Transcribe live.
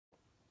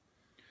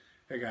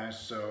Hey guys,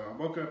 so I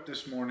woke up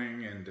this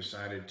morning and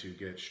decided to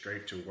get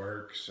straight to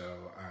work.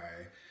 So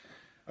I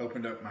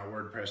opened up my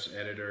WordPress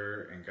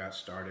editor and got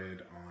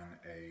started on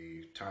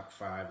a top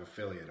 5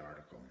 affiliate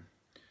article.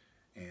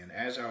 And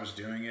as I was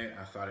doing it,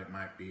 I thought it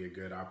might be a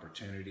good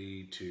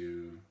opportunity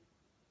to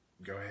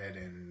go ahead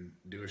and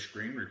do a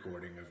screen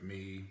recording of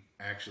me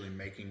actually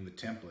making the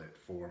template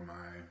for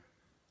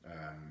my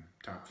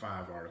top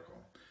 5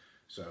 article.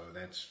 So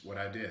that's what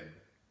I did.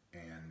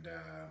 And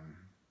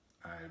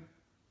I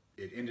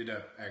it ended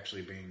up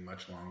actually being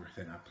much longer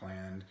than I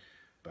planned.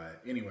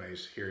 But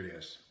anyways, here it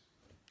is.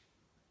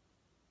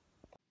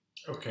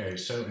 Okay,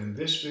 so in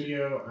this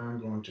video, I'm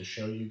going to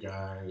show you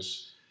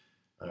guys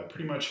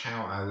pretty much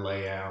how I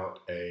lay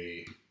out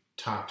a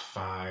top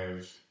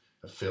 5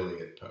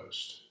 affiliate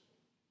post.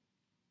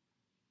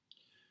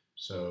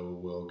 So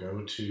we'll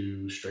go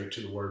straight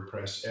to the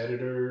WordPress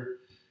editor,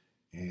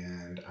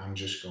 and I'm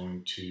just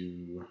going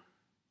to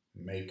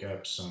make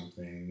up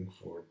something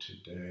for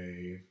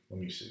today. Let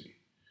me see.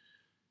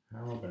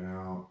 How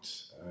about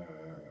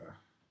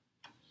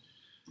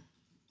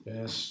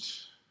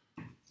best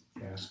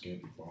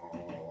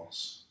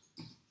basketballs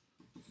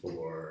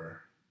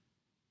for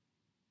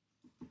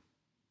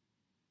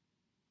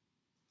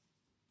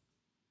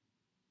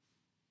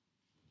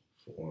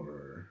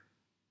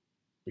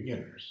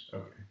beginners?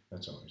 Okay,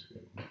 that's always a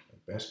good one.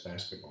 Best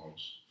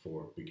basketballs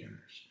for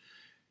beginners.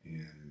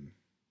 And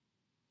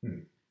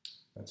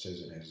that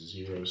says it has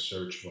 0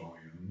 search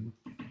volume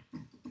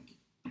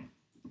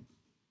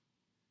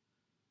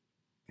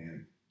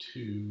and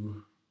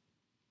 2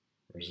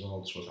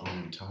 results with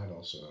on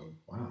title. So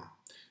wow,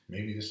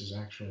 maybe this is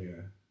actually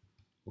a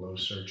low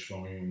search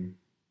volume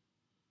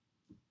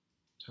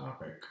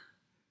topic.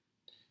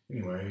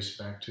 Anyways,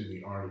 back to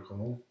the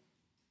article.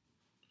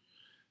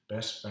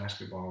 Best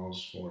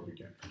basketballs for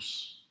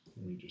beginners.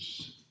 Let me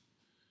just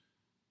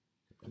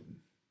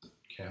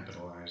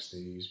capitalize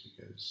these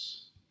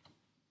because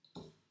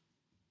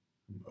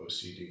I'm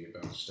OCD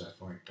about stuff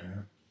like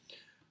that.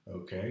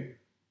 Okay,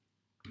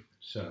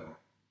 so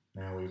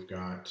now we've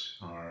got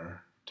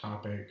our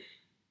topic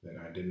that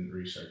I didn't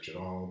research at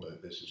all,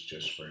 but this is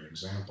just for an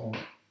example.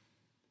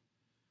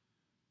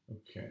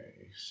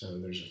 Okay, so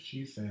there's a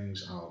few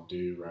things I'll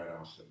do right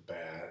off the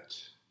bat.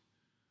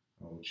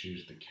 I'll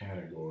choose the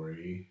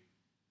category,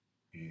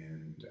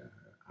 and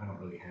I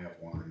don't really have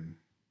one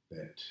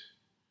that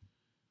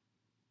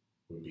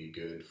would be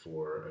good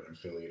for an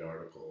affiliate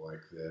article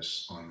like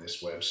this on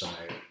this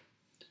website,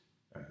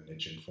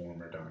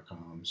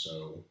 nicheinformer.com,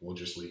 so we'll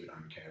just leave it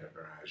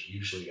uncategorized.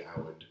 Usually I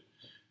would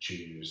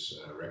choose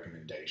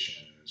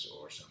recommendations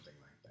or something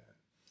like that.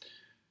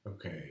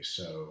 Okay,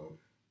 so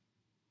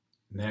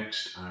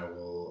next I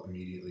will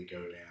immediately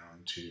go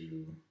down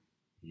to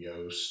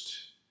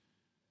Yoast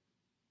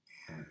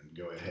and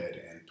go ahead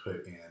and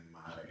put in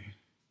my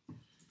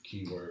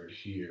keyword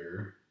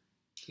here.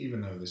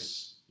 Even though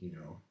this,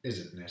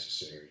 isn't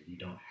necessary, you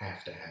don't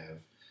have to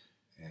have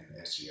an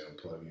SEO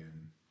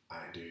plugin.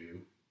 I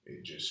do.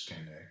 It just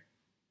kind of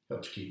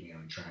helps keep me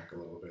on track a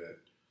little bit.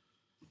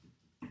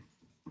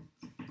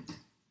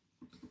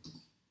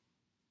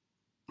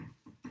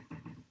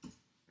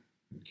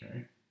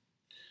 Okay.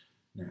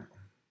 Now,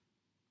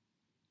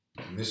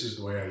 and this is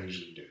the way I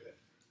usually do it.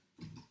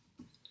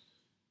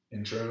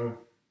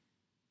 Intro.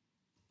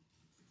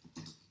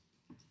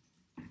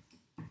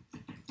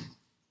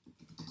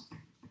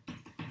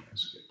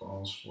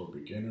 Basketballs for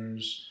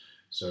beginners.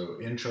 So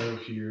intro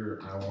here,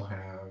 I will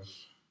have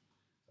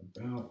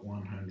about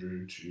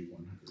 100 to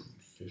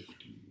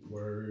 150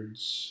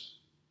 words.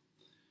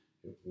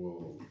 It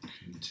will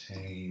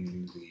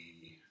contain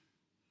the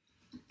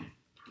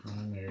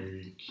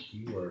primary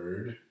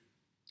keyword.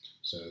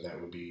 So that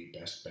would be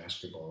best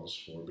basketballs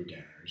for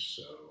beginners.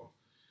 So,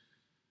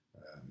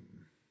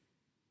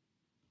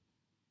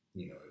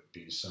 it'd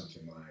be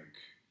something like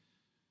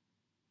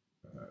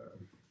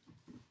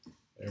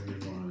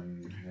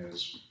everyone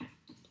has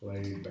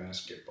played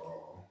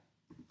basketball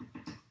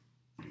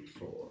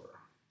before,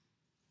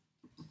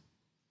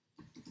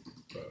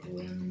 but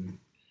when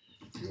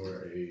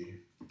you're a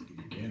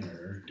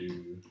beginner, do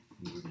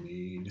you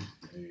need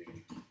a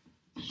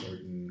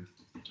certain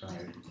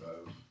type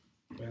of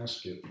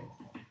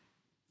basketball?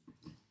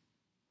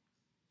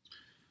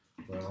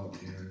 Well,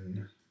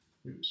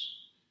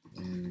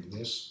 in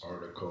this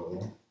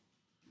article,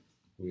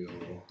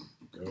 we'll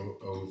go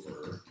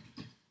over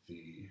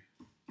the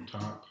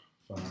top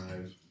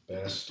 5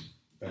 best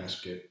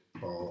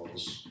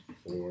basketballs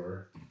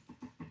for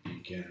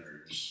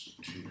beginners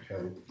to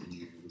help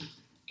you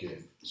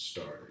get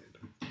started.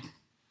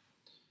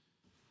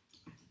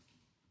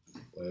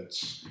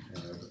 Let's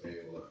have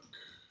a look.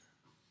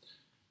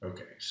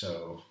 Okay,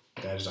 so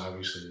that is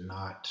obviously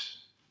not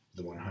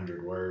the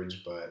 100 words,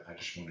 but I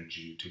just wanted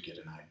you to get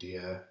an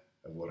idea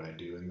of what I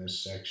do in this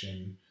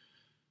section.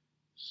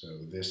 So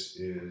this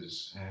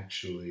is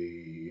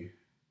actually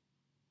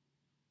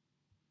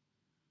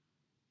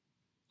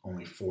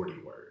only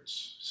 40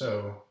 words.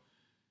 So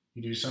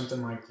you do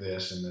something like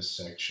this in this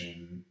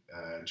section,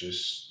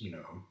 just,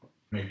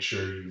 make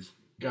sure you've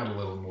got a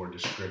little more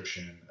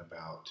description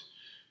about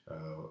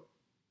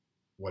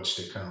what's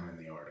to come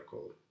in the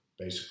article.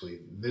 Basically,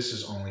 this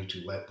is only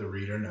to let the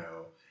reader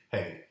know,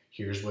 hey,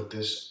 here's what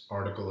this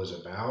article is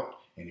about,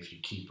 and if you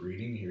keep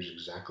reading, here's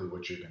exactly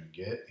what you're going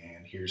to get,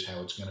 and here's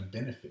how it's going to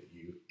benefit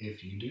you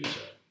if you do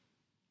so.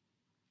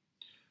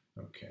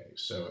 Okay,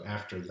 so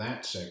after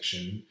that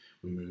section,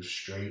 we move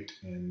straight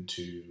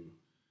into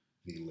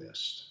the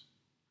list.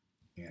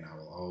 And I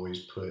will always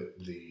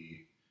put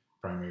the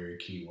primary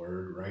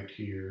keyword right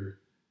here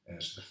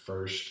as the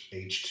first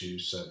H2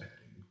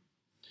 subheading.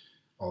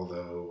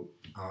 Although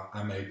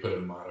I may put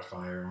a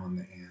modifier on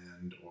the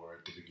end or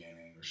at the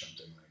beginning or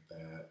something like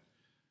that,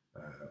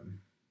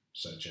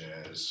 such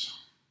as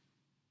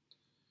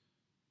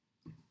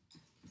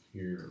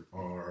here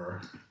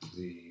are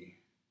the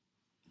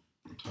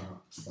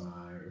top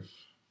 5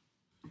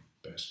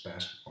 best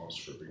basketballs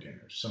for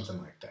beginners, something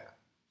like that.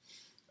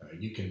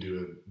 You can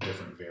do a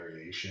different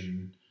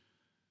variation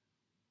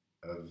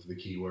of the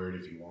keyword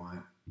if you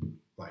want,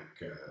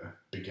 like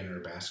beginner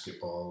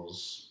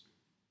basketballs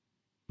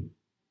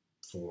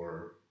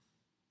for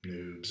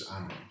noobs, I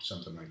don't know,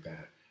 something like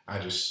that. I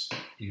just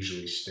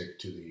usually stick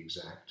to the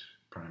exact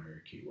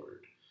primary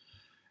keyword.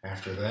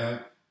 After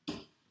that,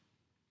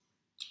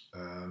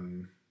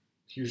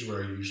 here's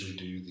where I usually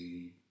do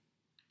the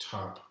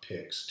top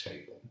picks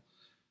table.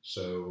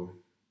 So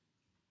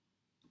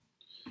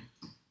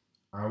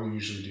I will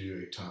usually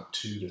do a top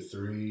 2 to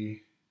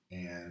 3,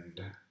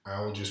 and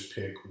I will just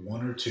pick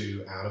 1 or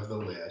 2 out of the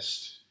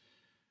list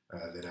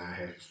that I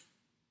have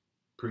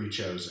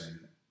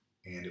pre-chosen,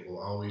 and it will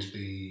always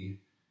be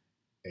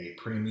a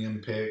premium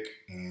pick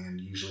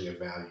and usually a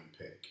value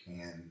pick,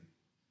 and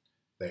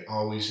they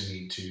always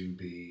need to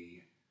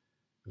be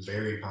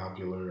very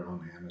popular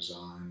on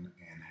Amazon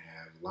and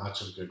have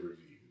lots of good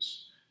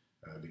reviews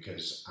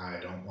because I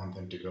don't want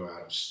them to go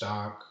out of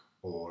stock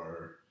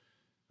or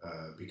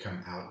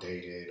become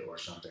outdated or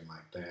something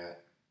like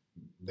that.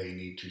 They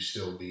need to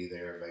still be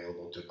there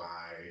available to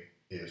buy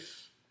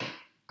if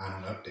I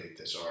don't update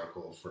this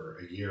article for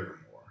a year or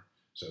more.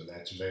 So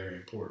that's very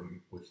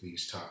important with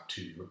these top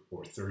 2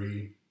 or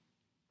 3,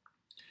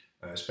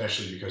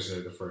 especially because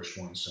they're the first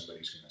ones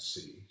somebody's going to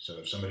see. So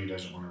if somebody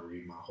doesn't want to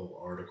read my whole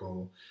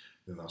article,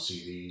 then they'll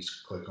see these,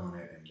 click on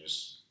it, and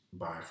just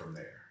buy from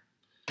there.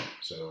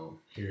 So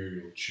here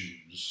you'll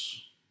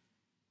choose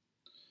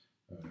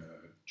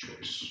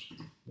choice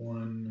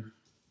 1,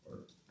 or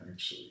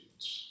actually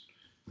let's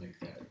make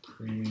that a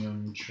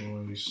premium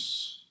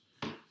choice,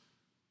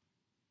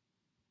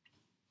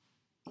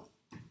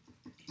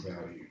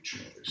 value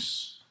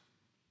choice.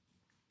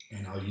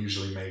 And I'll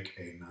usually make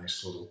a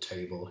nice little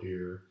table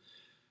here,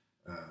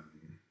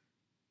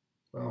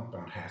 well,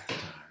 about half the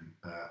time.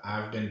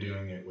 I've been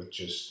doing it with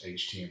just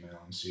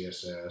HTML and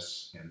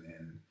CSS, and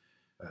then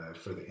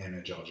for the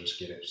image I'll just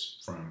get it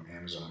from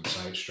Amazon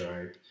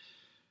SiteStripe.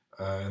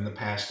 In the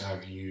past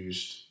I've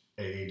used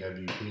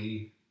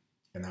AAWP,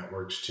 and that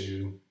works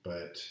too,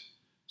 but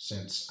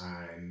since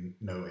I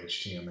know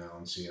HTML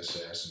and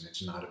CSS and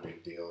it's not a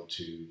big deal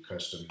to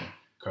custom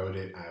code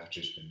it, I've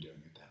just been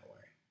doing it that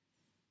way.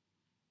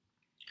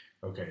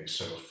 Okay,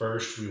 so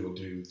first we will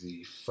do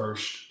the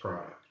first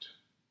product.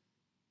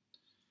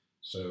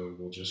 So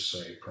we'll just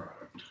say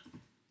product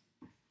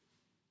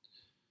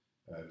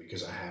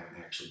because I haven't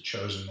actually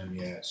chosen them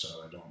yet,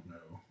 so I don't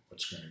know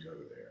what's going to go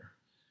there.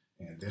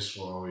 And this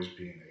will always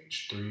be an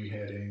H3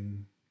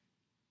 heading.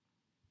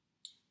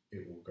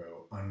 It will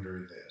go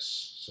under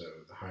this. So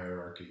the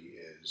hierarchy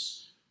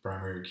is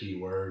primary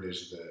keyword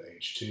is the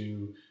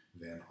H2,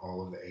 then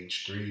all of the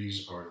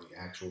H3s are the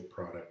actual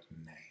product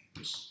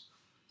names.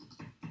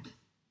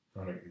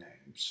 Product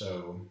name.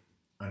 So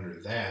under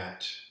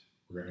that,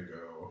 we're going to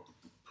go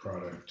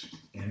product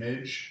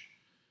image.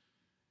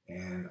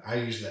 And I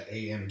use the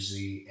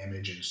AMZ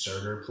image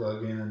inserter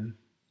plugin.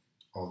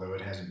 Although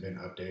it hasn't been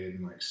updated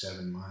in like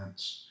 7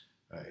 months,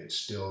 it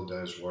still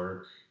does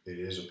work. It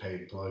is a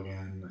paid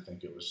plugin. I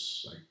think it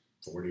was like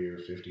 $40 or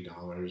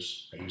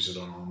 $50. I use it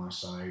on all my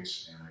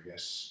sites, and I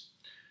guess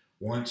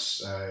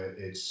once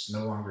it's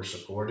no longer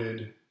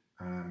supported,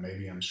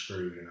 maybe I'm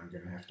screwed and I'm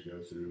going to have to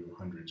go through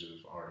hundreds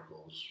of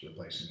articles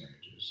replacing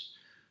images.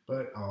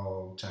 But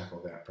I'll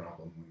tackle that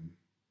problem when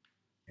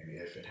and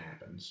if it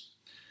happens.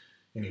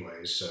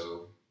 Anyways,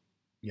 so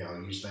yeah,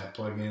 I'll use that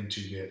plugin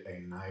to get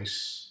a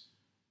nice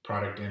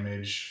product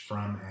image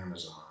from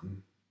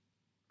Amazon.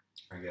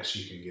 I guess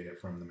you can get it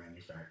from the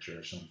manufacturer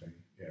or something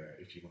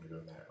if you want to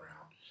go that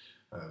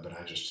route. But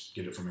I just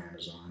get it from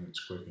Amazon.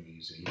 It's quick and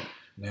easy.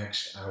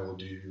 Next, I will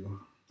do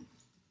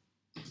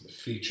the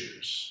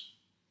features.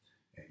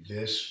 And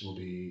this will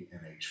be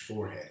an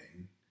H4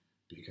 heading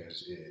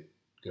because it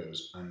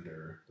goes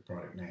under the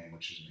product name,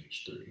 which is an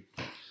H3.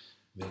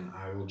 Then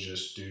I will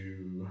just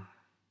do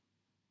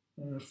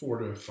 4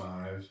 to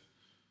 5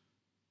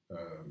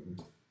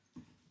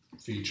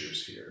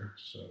 features here.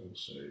 So we'll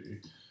say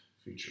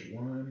feature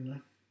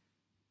 1,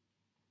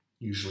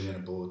 usually in a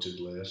bulleted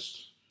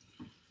list.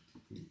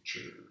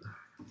 Feature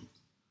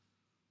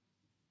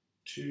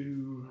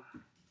 2,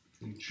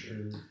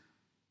 feature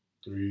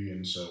 3,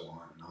 and so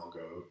on. And I'll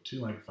go to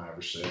like 5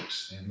 or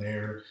 6. And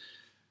there,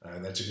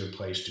 that's a good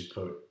place to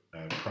put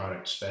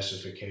product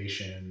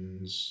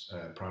specifications,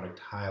 product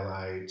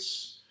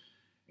highlights,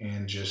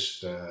 and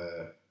just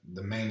the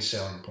main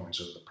selling points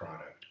of the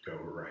product go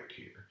right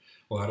here.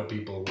 A lot of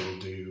people will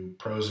do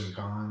pros and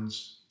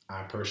cons.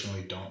 I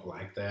personally don't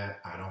like that.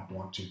 I don't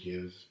want to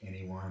give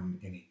anyone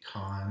any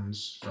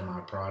cons for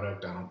my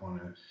product. I don't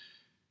want to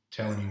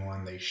tell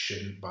anyone they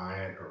shouldn't buy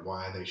it or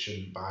why they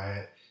shouldn't buy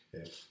it.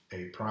 If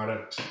a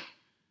product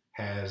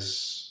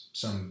has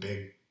some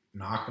big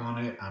knock on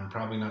it, I'm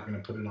probably not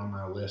going to put it on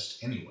my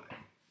list anyway.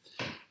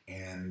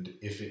 And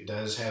if it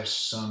does have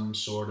some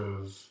sort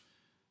of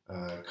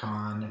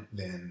con,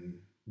 then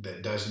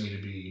that does need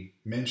to be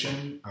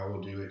mentioned. I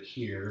will do it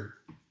here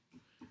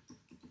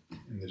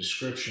in the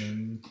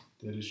description.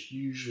 That is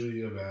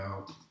usually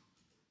about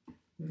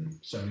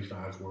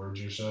 75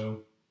 words or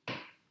so,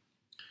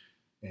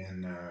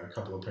 and a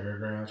couple of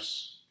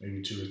paragraphs,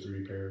 maybe 2 or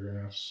 3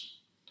 paragraphs.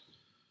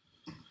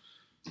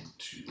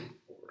 2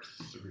 or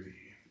 3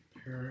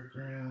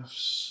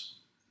 paragraphs.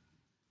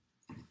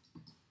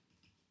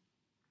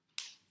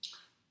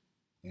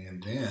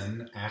 And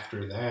then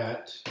after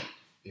that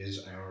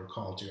is our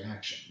call to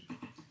action.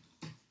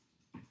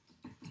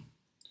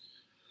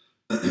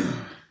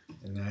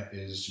 And that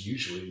is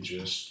usually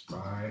just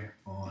buy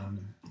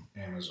on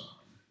Amazon.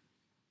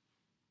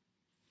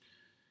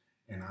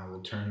 And I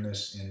will turn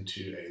this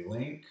into a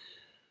link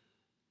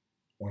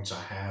once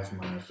I have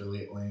my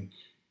affiliate link.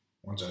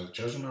 Once I've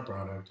chosen my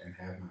product and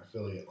have my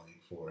affiliate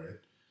link for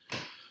it,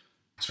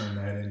 turn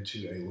that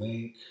into a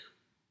link,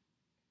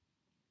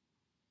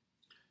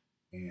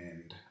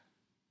 and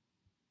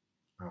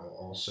I will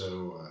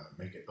also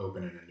make it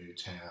open in a new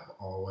tab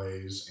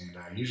always. And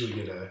I usually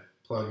get a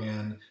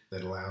plugin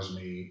that allows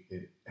me,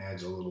 it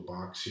adds a little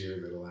box here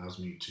that allows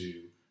me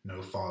to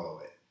no follow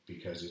it,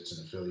 because it's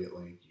an affiliate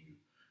link. You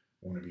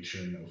want to be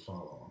sure no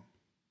follow them.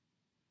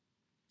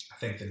 I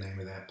think the name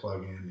of that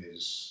plugin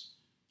is,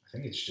 I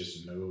think it's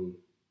just no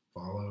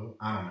follow.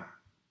 I don't know.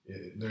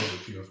 There's a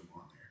few of them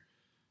on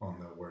there on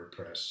the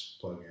WordPress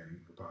plugin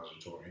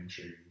repository. I'm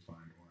sure you can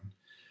find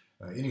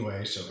one.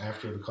 Anyway, so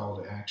after the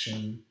call to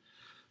action,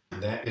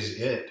 that is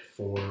it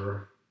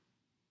for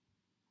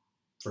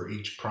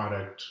each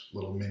product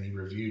little mini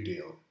review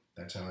deal.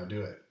 That's how I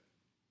do it.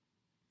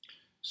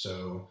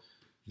 So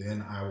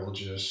then I will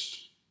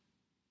just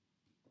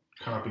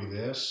copy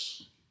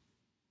this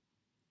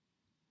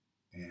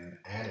and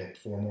add it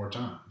 4 more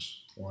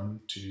times.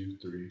 1, 2,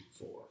 3,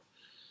 4.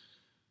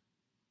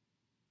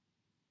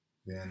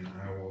 Then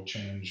I will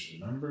change the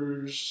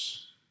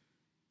numbers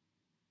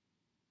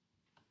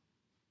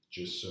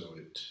just so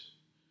it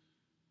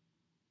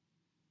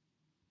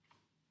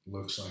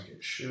looks like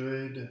it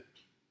should.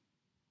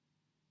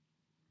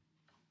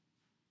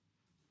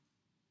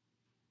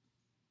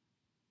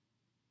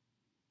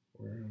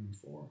 We're on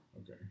 4.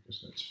 Okay, I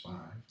guess that's 5.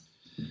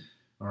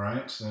 All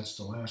right, so that's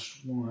the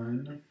last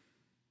one.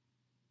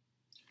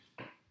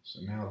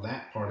 So now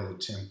that part of the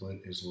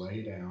template is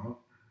laid out.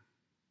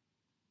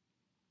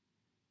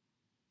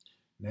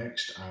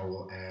 Next, I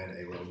will add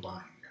a little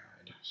buying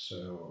guide.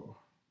 So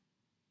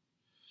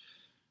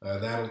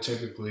that'll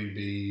typically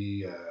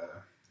be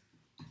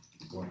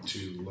what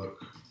to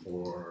look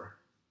for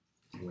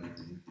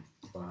when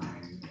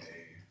buying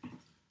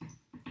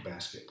a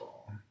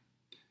basketball.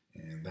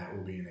 And that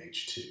will be in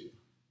H2.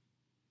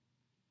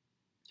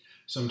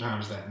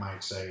 Sometimes that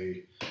might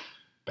say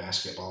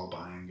basketball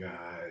buying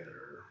guide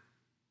or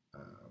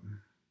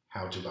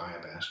how to buy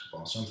a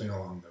basketball, something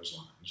along those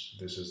lines.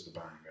 This is the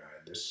buying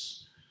guide.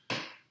 This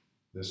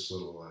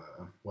little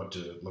what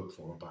to look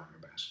for when buying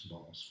a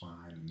basketball is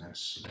fine, and I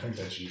think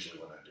that's usually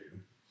what I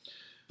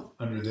do.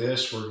 Under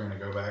this, we're going to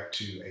go back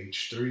to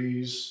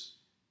H3s,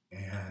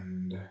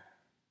 and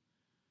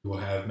we'll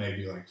have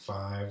maybe like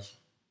 5.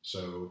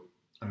 So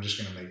I'm just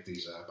going to make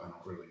these up. I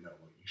don't really know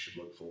what you should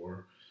look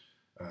for.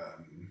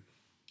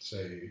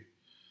 Say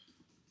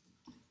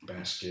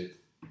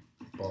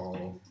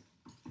basketball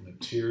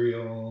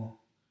material,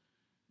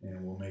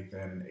 and we'll make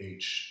that an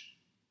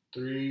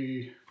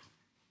H3.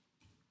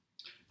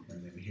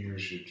 And then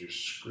here's your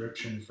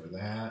description for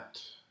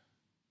that.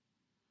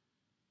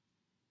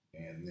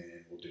 And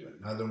then we'll do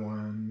another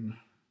one.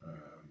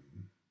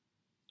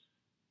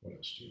 What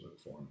else do you look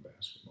for in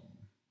basketball?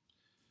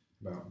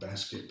 About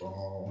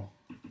basketball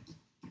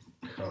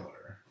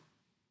color.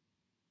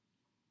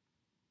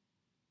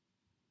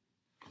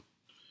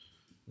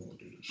 We'll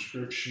do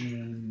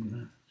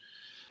description.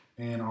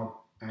 And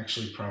I'll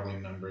actually probably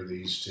number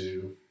these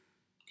two,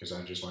 because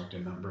I just like to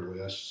number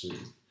lists. So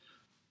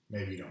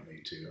maybe you don't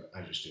need to.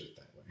 I just do it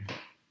that way.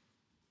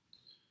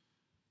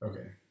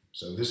 Okay,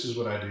 so this is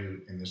what I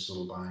do in this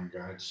little buying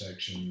guide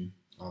section.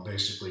 I'll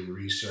basically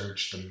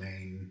research the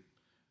main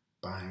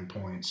buying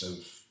points of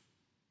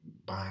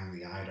buying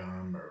the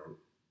item, or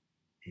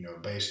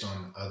based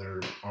on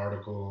other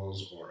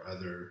articles or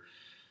other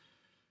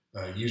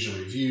user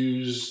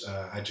reviews.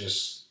 I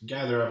just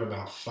gather up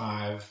about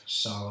 5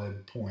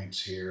 solid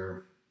points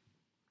here,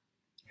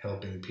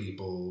 helping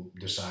people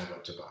decide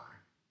what to buy.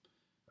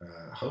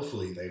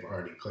 Hopefully they've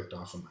already clicked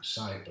off of my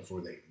site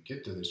before they can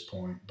get to this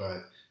point,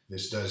 but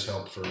this does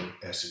help for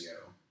SEO.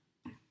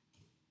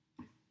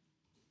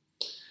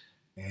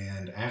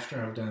 And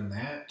after I've done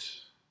that,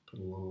 put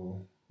a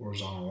little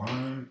horizontal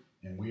line,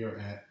 and we are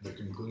at the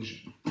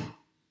conclusion.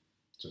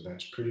 So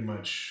that's pretty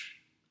much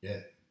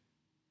it.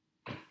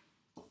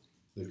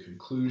 The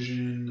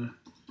conclusion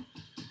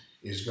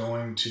is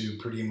going to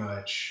pretty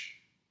much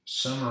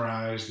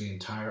summarize the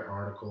entire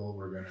article.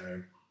 We're going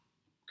to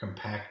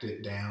compact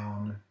it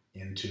down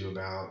into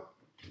about,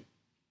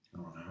 I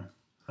don't know,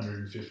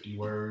 150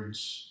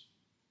 words,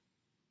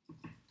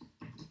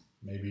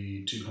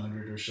 maybe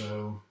 200 or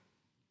so,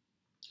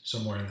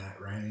 somewhere in that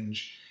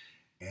range.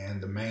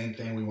 And the main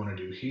thing we want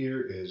to do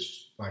here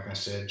is, like I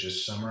said,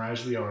 just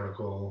summarize the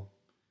article.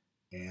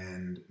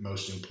 And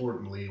most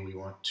importantly, we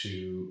want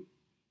to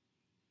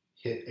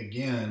hit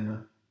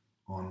again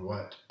on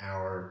what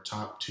our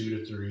top 2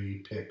 to 3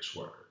 picks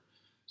were.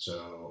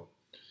 So,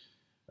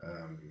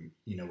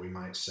 we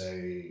might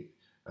say,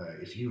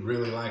 if you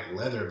really like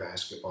leather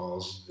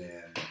basketballs,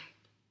 then,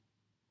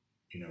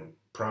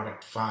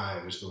 product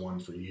 5 is the one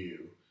for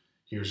you.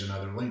 Here's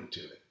another link to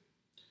it.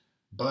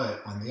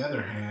 But on the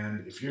other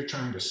hand, if you're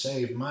trying to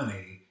save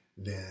money,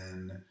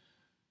 then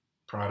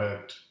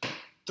product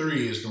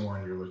 3 is the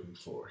one you're looking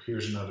for.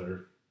 Here's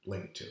another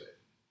link to it.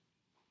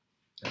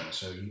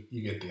 So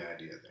you get the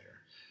idea there.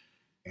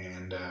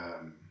 And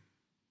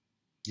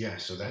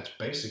so that's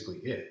basically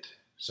it.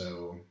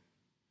 So,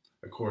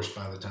 of course,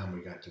 by the time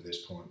we got to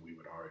this point, we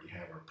would already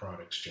have our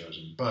products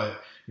chosen.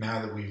 But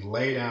now that we've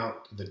laid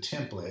out the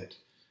template,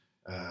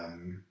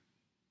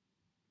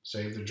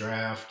 save the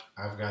draft,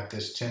 I've got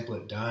this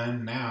template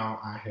done. Now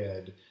I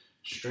head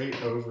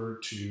straight over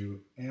to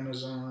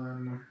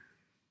Amazon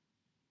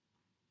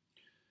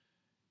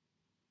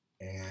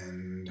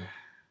and let's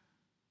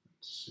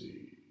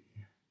see.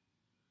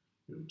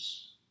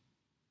 Oops.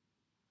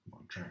 I'm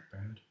on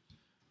trackpad.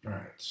 All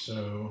right,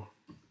 so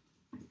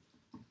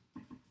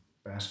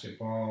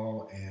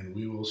basketball, and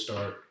we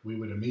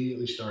would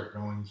immediately start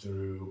going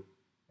through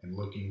and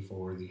looking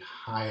for the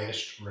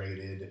highest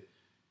rated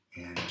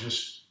and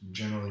just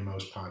generally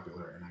most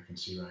popular. And I can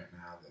see right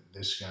now that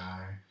this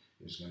guy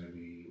is going to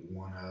be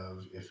one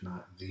of, if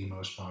not the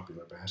most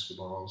popular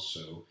basketballs.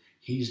 So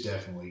he's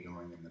definitely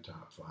going in the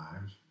top 5.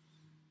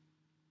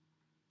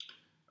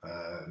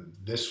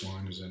 This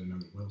one, is that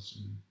another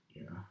Wilson?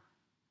 Yeah.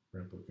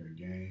 Replica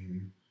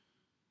game.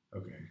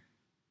 Okay.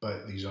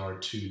 But these are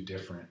 2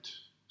 different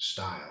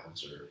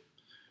styles, or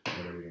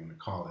whatever you want to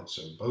call it.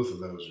 So both of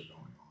those are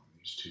going on,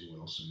 these 2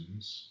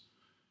 Wilsons.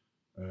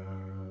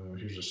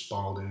 Here's a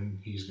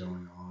Spalding. He's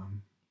going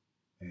on.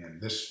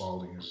 And this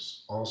Spalding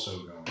is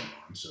also going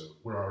on. So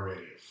we're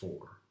already at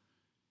 4.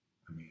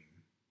 I mean,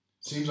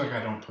 seems like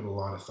I don't put a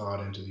lot of thought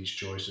into these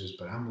choices,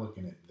 but I'm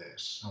looking at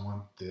this. I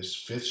want this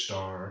 5th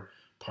star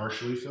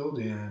partially filled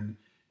in,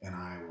 and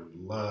I would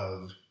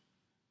love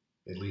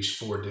at least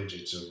 4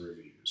 digits of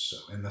reviews, so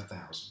in the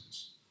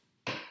thousands.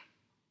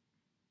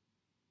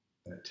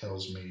 That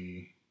tells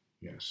me,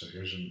 so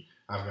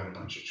I've got a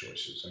bunch of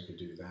choices. I could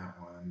do that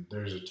one.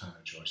 There's a ton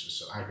of choices,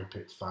 so I could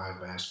pick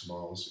 5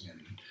 basketballs in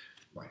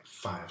like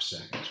 5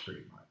 seconds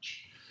pretty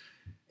much.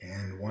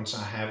 And once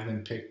I have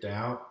them picked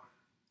out,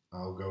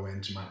 I'll go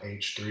into my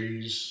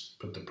H3s,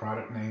 put the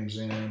product names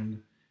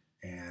in,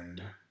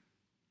 and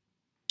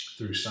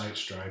through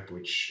SiteStripe,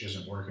 which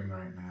isn't working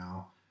right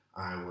now,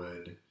 I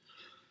would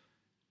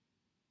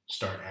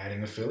start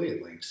adding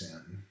affiliate links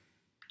in.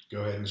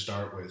 Go ahead and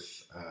start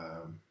with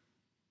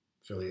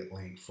affiliate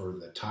link for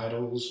the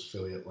titles,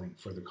 affiliate link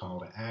for the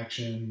call to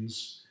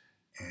actions,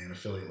 and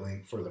affiliate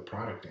link for the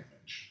product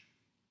image.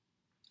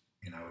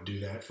 And I would do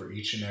that for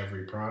each and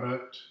every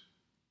product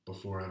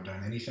before I've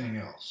done anything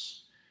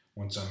else.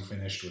 Once I'm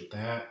finished with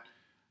that,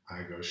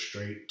 I go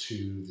straight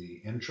to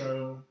the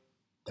intro.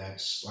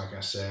 That's, like I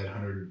said,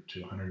 100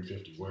 to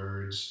 150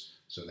 words,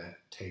 so that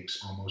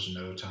takes almost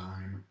no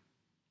time.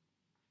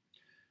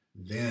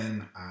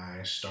 Then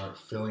I start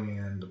filling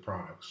in the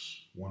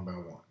products one by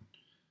one.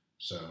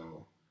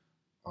 So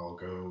I'll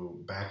go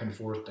back and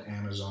forth to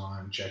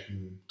Amazon,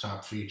 checking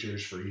top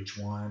features for each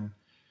one.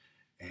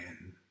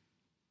 And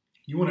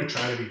you want to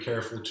try to be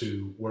careful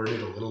to word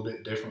it a little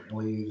bit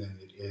differently than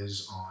it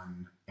is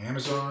on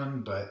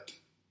Amazon, but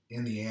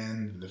in the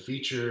end, the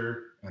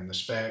feature and the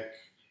spec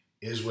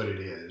is what it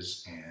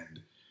is,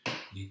 and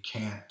you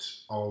can't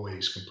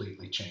always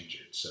completely change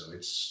it. So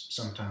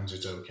sometimes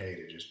it's okay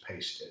to just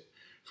paste it.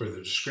 For the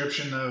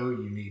description, though,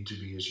 you need to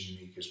be as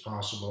unique as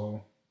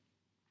possible.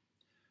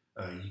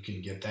 You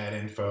can get that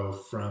info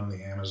from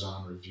the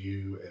Amazon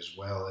review, as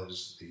well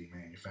as the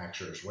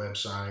manufacturer's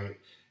website,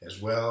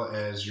 as well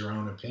as your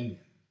own opinion,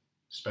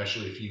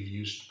 especially if you've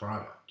used the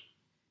product.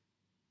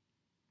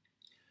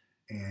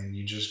 And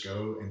you just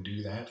go and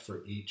do that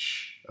for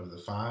each of the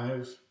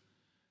 5.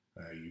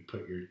 You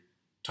put your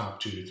top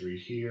 2 to 3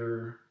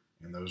 here,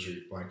 and those are,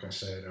 like I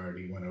said, I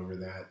already went over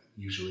that.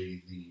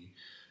 Usually the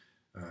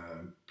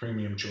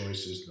premium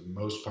choice is the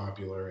most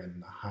popular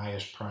and the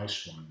highest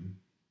priced one.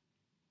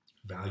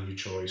 Value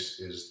Choice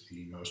is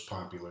the most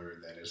popular,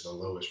 that is the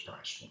lowest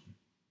priced one.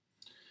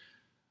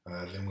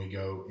 Then we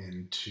go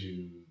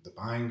into the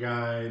buying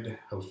guide.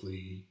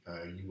 Hopefully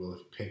you will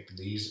have picked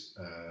these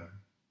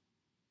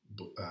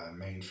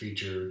main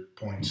feature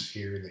points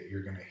here that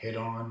you're going to hit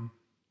on.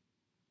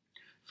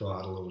 Fill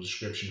out a little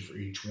description for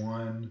each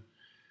one.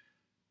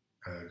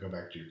 Go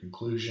back to your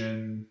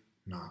conclusion,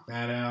 knock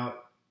that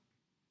out.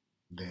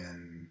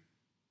 Then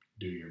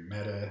do your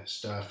meta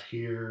stuff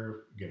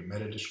here, get a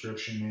meta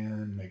description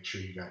in, make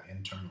sure you got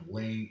internal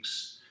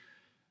links.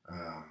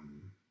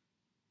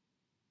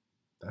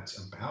 That's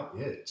about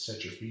it.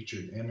 Set your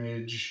featured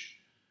image.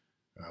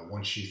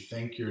 Once you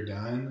think you're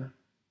done,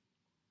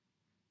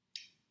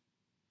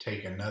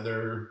 take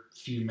another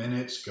few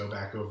minutes, go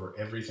back over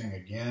everything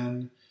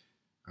again.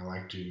 I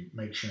like to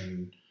make sure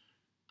and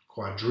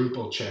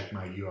quadruple check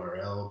my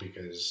URL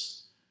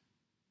because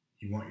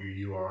you want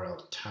your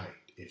URL tight.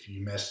 If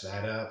you mess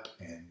that up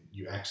and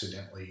you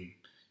accidentally,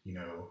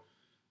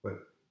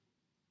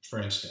 for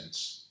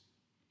instance,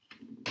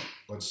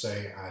 let's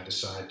say I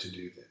decide to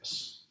do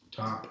this.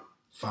 Top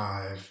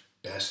 5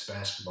 best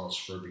basketballs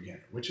for a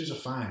beginner, which is a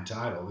fine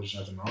title. There's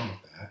nothing wrong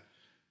with that.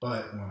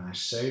 But when I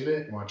save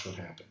it, watch what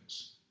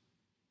happens.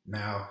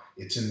 Now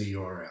it's in the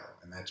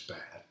URL, and that's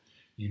bad.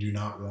 You do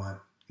not want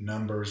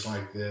numbers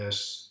like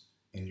this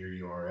in your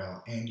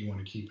URL, and you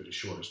want to keep it as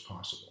short as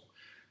possible.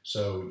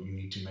 So you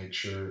need to make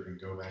sure and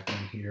go back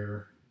in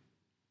here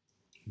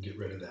and get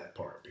rid of that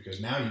part,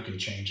 because now you can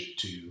change it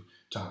to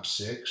top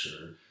 6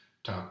 or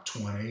top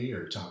 20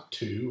 or top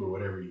 2 or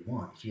whatever you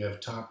want. If you have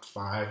top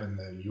 5 in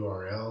the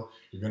URL,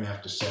 you're going to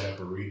have to set up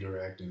a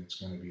redirect, and it's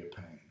going to be a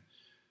pain.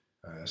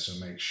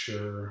 So make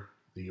sure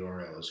the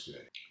URL is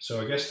good. So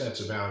I guess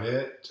that's about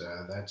it.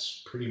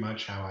 That's pretty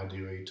much how I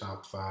do a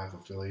top 5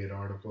 affiliate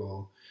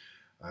article.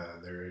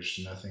 There's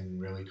nothing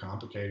really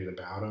complicated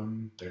about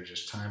them. They're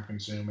just time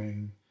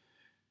consuming,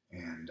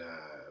 and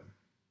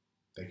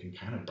they can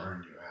kind of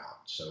burn you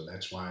out. So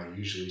that's why I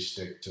usually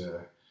stick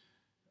to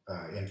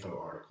info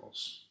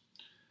articles.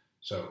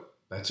 So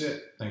that's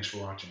it. Thanks for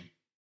watching.